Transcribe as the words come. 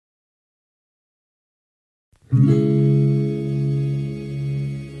When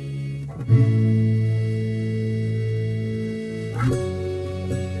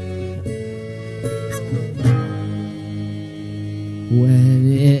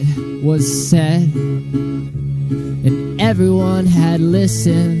it was said and everyone had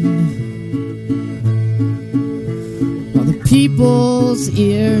listened, all the people's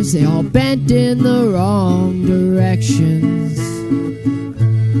ears, they all bent in the wrong directions.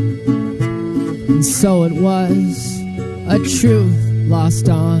 And so it was a truth lost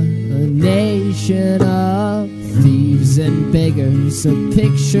on a nation of thieves and beggars, a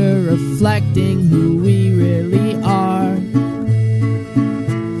picture reflecting who we really are.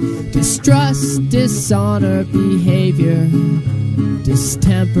 Distrust, dishonor, behavior,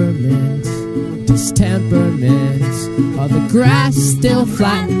 distemperament. All the grass still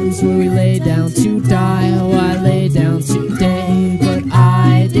flattens where we lay down to die. Oh, I lay down today, but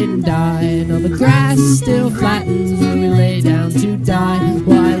I didn't die. No, the grass still flattens where we lay down to die.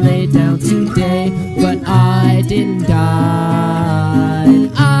 Oh, I lay down today, but I didn't die.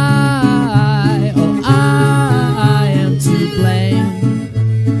 And I am to blame.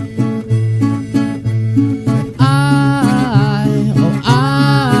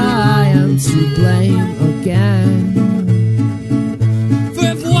 To blame again. For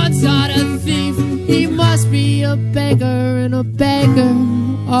if one's not a thief, he must be a beggar, and a beggar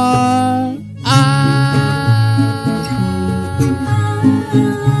are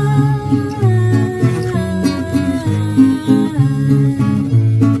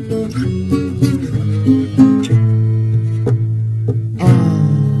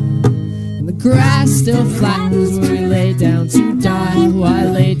And the grass still flattens where we lay down to die. Oh, I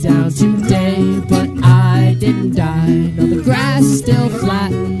lay down today, but I didn't die. No, the grass still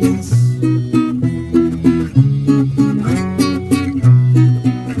flattens